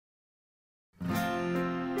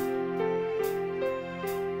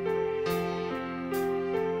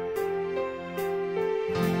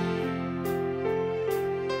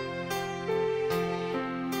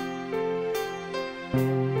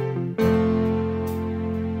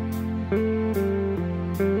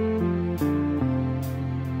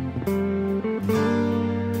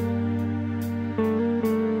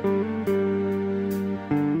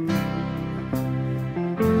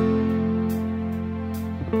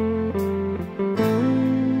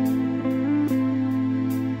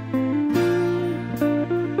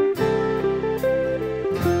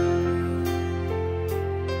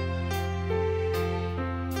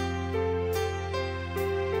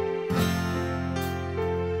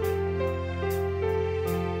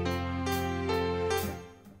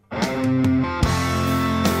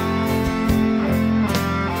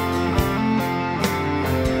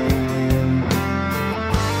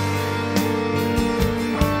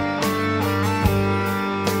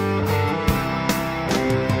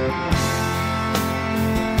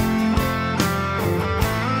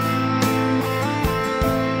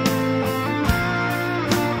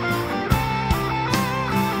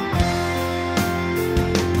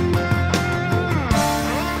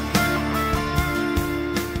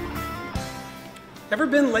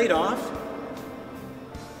been laid off?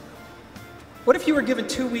 What if you were given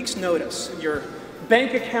 2 weeks' notice and your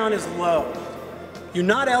bank account is low? You're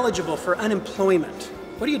not eligible for unemployment.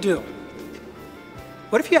 What do?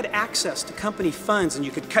 What if you had access to company funds and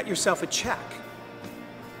you could cut yourself a check?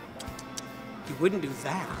 You wouldn't do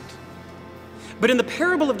that. But in the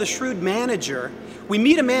parable of the shrewd manager, we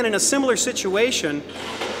meet a man in a similar situation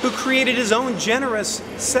who created his own generous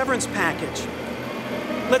severance package.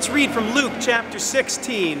 Let's read from Luke chapter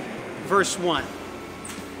 16, verse 1.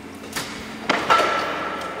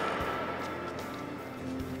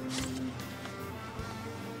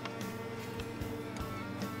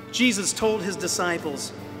 Jesus told his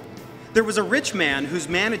disciples, "There was a rich man whose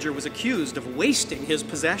manager was accused of wasting his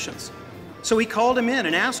possessions. So he called him in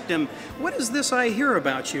and asked him, 'What is this I hear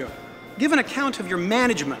about you? Give an account of your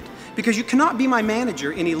management, because you cannot be my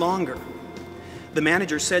manager any longer.' The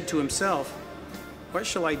manager said to himself, 'What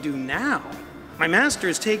shall I do now? My master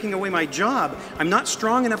is taking away my job. I'm not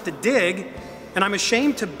strong enough to dig, and I'm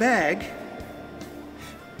ashamed to beg.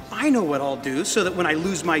 I know what I'll do so that when I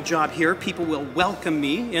lose my job here, people will welcome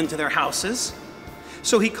me into their houses.'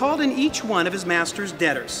 So he called in each one of his master's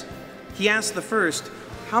debtors. He asked the first,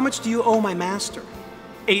 'How much do you owe my master?'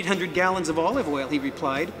 800 gallons of olive oil,' he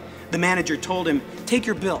replied. The manager told him, 'Take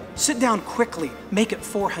your bill, sit down quickly, make it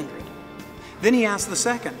 400. Then he asked the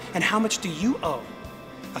second, 'And how much do you owe?'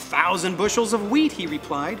 1,000 bushels of wheat,' he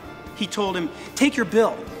replied. He told him, 'Take your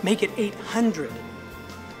bill, make it 800.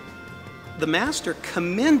 The master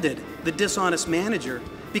commended the dishonest manager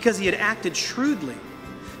because he had acted shrewdly.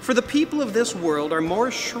 For the people of this world are more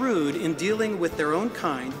shrewd in dealing with their own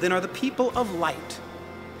kind than are the people of light.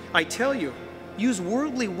 I tell you, use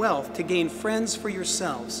worldly wealth to gain friends for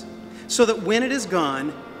yourselves, so that when it is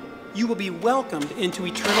gone, you will be welcomed into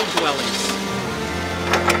eternal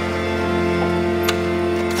dwellings.'"